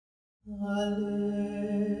The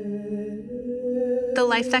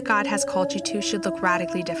life that God has called you to should look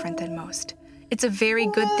radically different than most. It's a very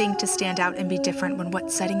good thing to stand out and be different when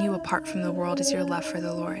what's setting you apart from the world is your love for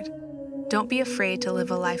the Lord. Don't be afraid to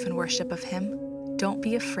live a life in worship of Him. Don't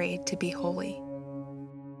be afraid to be holy.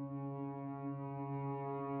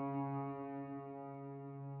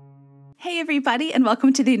 Hey everybody, and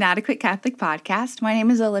welcome to the Inadequate Catholic Podcast. My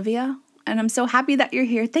name is Olivia, and I'm so happy that you're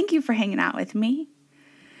here. Thank you for hanging out with me.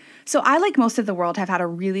 So I, like most of the world, have had a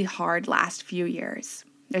really hard last few years.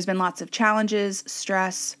 There's been lots of challenges,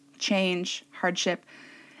 stress, change, hardship,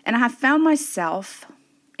 and I have found myself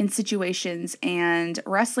in situations and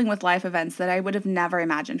wrestling with life events that I would have never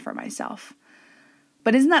imagined for myself.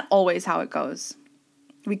 But isn't that always how it goes?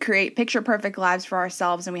 We create picture-perfect lives for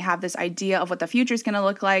ourselves, and we have this idea of what the future is going to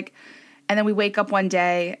look like, and then we wake up one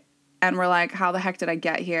day and we're like, how the heck did I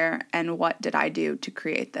get here, and what did I do to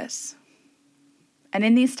create this? And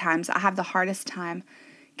in these times, I have the hardest time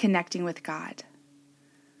connecting with God.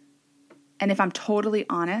 And if I'm totally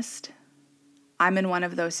honest, I'm in one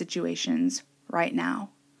of those situations right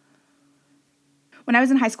now. When I was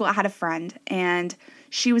in high school, I had a friend, and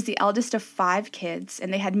she was the eldest of 5 kids,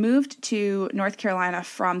 and they had moved to North Carolina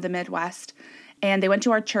from the Midwest, and they went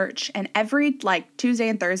to our church, and every Tuesday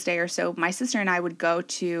and Thursday or so, my sister and I would go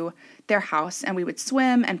to their house, and we would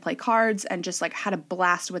swim and play cards and just had a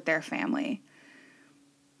blast with their family.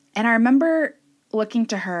 And I remember looking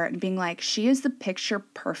to her and being like, she is the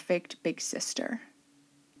picture-perfect big sister.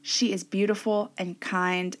 She is beautiful and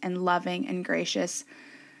kind and loving and gracious,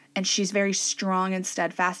 and she's very strong and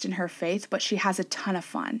steadfast in her faith, but she has a ton of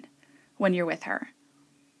fun when you're with her.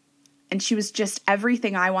 And she was just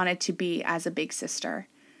everything I wanted to be as a big sister.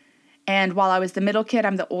 And while I was the middle kid,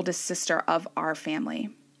 I'm the oldest sister of our family.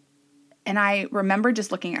 And I remember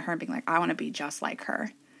just looking at her and being like, I want to be just like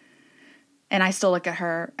her. And I still look at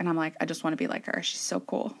her and I'm like, I just want to be like her. She's so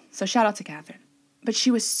cool. So shout out to Catherine. But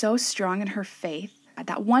she was so strong in her faith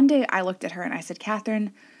that one day I looked at her and I said,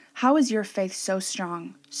 Catherine, how is your faith so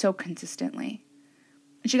strong, so consistently?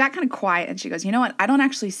 And she got kind of quiet and she goes, you know what? I don't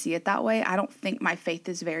actually see it that way. I don't think my faith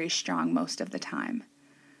is very strong most of the time.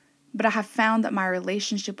 But I have found that my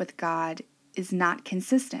relationship with God is not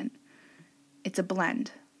consistent. It's a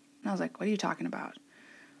blend. And I was like, what are you talking about?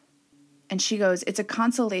 And she goes, it's a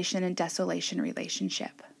consolation and desolation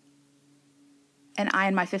relationship. And I,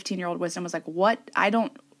 in my 15-year-old wisdom, was like, what?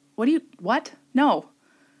 No.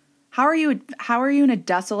 How are you in a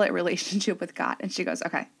desolate relationship with God? And she goes,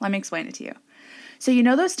 okay, let me explain it to you. So you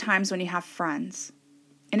know those times when you have friends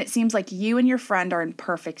and it seems like you and your friend are in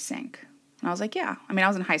perfect sync? And I was like, yeah. I mean, I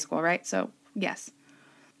was in high school, right? So yes.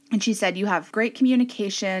 And she said, you have great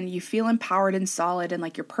communication, you feel empowered and solid,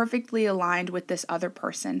 and you're perfectly aligned with this other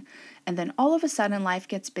person. And then all of a sudden life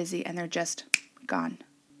gets busy and they're just gone.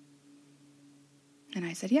 And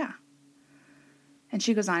I said, yeah. And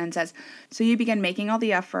she goes on and says, so you begin making all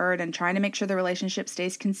the effort and trying to make sure the relationship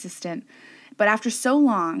stays consistent. But after so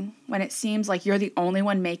long, when it seems like you're the only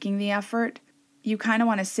one making the effort, you kind of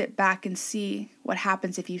want to sit back and see what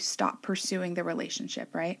happens if you stop pursuing the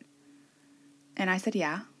relationship, right? And I said,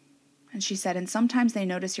 yeah. And she said, and sometimes they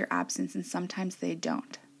notice your absence and sometimes they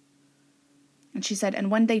don't. And she said,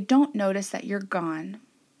 and when they don't notice that you're gone,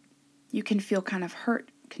 you can feel kind of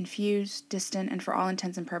hurt, confused, distant, and for all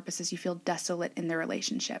intents and purposes, you feel desolate in the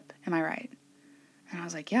relationship. Am I right? And I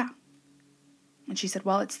was like, yeah. And she said,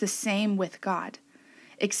 well, it's the same with God,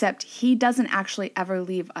 except He doesn't actually ever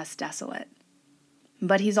leave us desolate.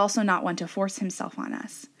 But He's also not one to force Himself on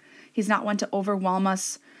us. He's not one to overwhelm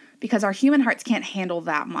us, because our human hearts can't handle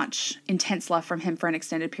that much intense love from Him for an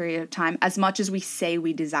extended period of time, as much as we say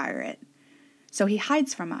we desire it. So He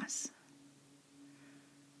hides from us.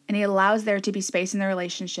 And He allows there to be space in the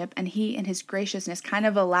relationship, and He, in His graciousness, kind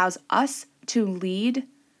of allows us to lead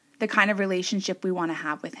the kind of relationship we want to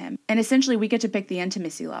have with Him. And essentially, we get to pick the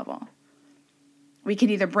intimacy level. We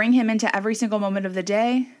can either bring Him into every single moment of the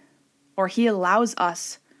day, or He allows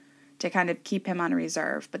us to kind of keep Him on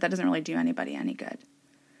reserve, but that doesn't really do anybody any good.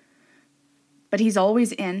 But He's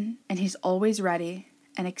always in, and He's always ready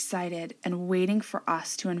and excited and waiting for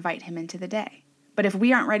us to invite Him into the day. But if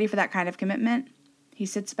we aren't ready for that kind of commitment, He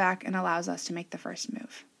sits back and allows us to make the first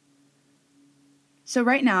move. So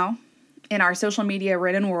right now, in our social media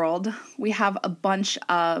ridden world, we have a bunch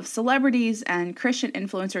of celebrities and Christian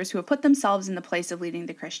influencers who have put themselves in the place of leading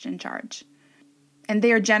the Christian charge. And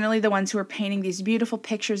they are generally the ones who are painting these beautiful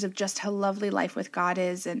pictures of just how lovely life with God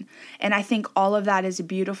is. And I think all of that is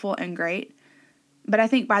beautiful and great. But I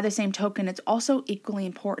think by the same token, it's also equally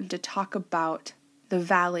important to talk about the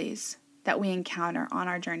valleys that we encounter on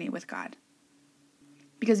our journey with God.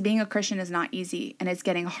 Because being a Christian is not easy, and it's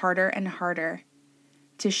getting harder and harder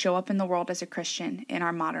to show up in the world as a Christian in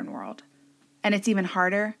our modern world. And it's even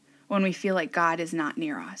harder when we feel like God is not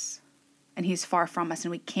near us and he's far from us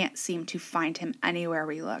and we can't seem to find him anywhere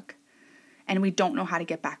we look. And we don't know how to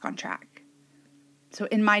get back on track. So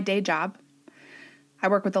in my day job, I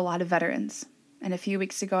work with a lot of veterans. And a few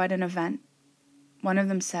weeks ago at an event, one of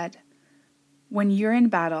them said, when you're in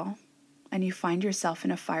battle and you find yourself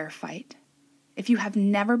in a firefight, if you have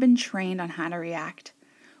never been trained on how to react,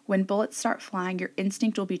 when bullets start flying, your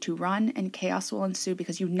instinct will be to run and chaos will ensue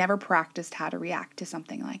because you've never practiced how to react to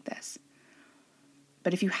something like this.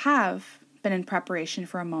 But if you have been in preparation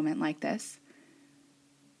for a moment like this,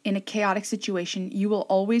 in a chaotic situation, you will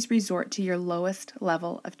always resort to your lowest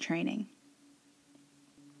level of training.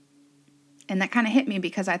 And that kind of hit me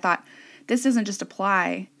because I thought, this doesn't just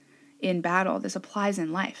apply in battle, this applies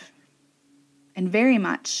in life. And very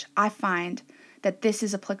much, I find that this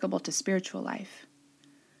is applicable to spiritual life.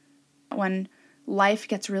 When life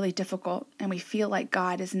gets really difficult and we feel like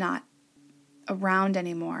God is not around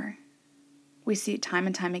anymore, we see time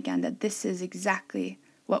and time again that this is exactly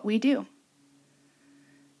what we do.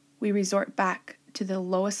 We resort back to the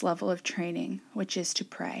lowest level of training, which is to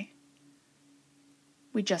pray.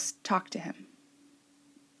 We just talk to him.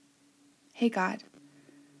 Hey God,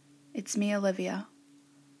 it's me, Olivia.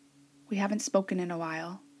 We haven't spoken in a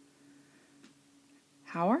while.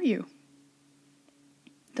 How are you?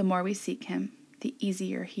 The more we seek him, the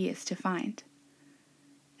easier he is to find.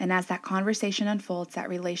 And as that conversation unfolds, that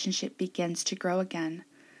relationship begins to grow again,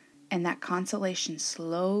 and that consolation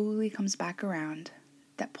slowly comes back around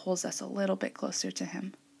that pulls us a little bit closer to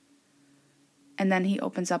him. And then he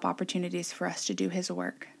opens up opportunities for us to do his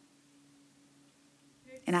work.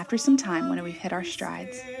 And after some time, when we've hit our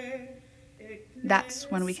strides, that's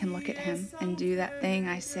when we can look at him and do that thing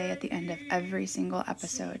I say at the end of every single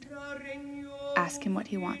episode. Ask him what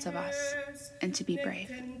he wants of us and to be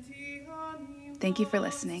brave. Thank you for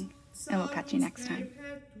listening, and we'll catch you next time.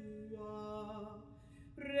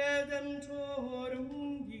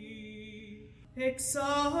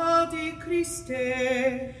 Exaudi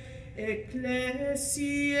Christe,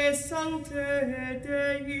 Ecclesiae Sanctae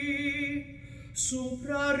Dei,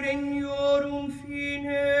 supra regnorum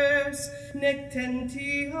fines,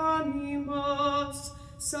 nectenti animas,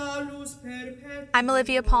 salus perpetua. I'm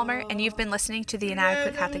Olivia Palmer, and you've been listening to the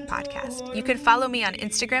Inadequate Catholic Podcast. You can follow me on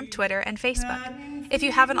Instagram, Twitter, and Facebook. If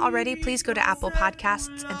you haven't already, please go to Apple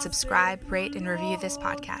Podcasts and subscribe, rate, and review this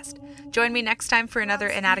podcast. Join me next time for another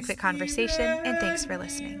Inadequate Conversation, and thanks for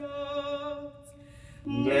listening.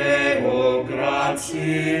 Deo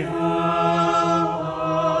gratias.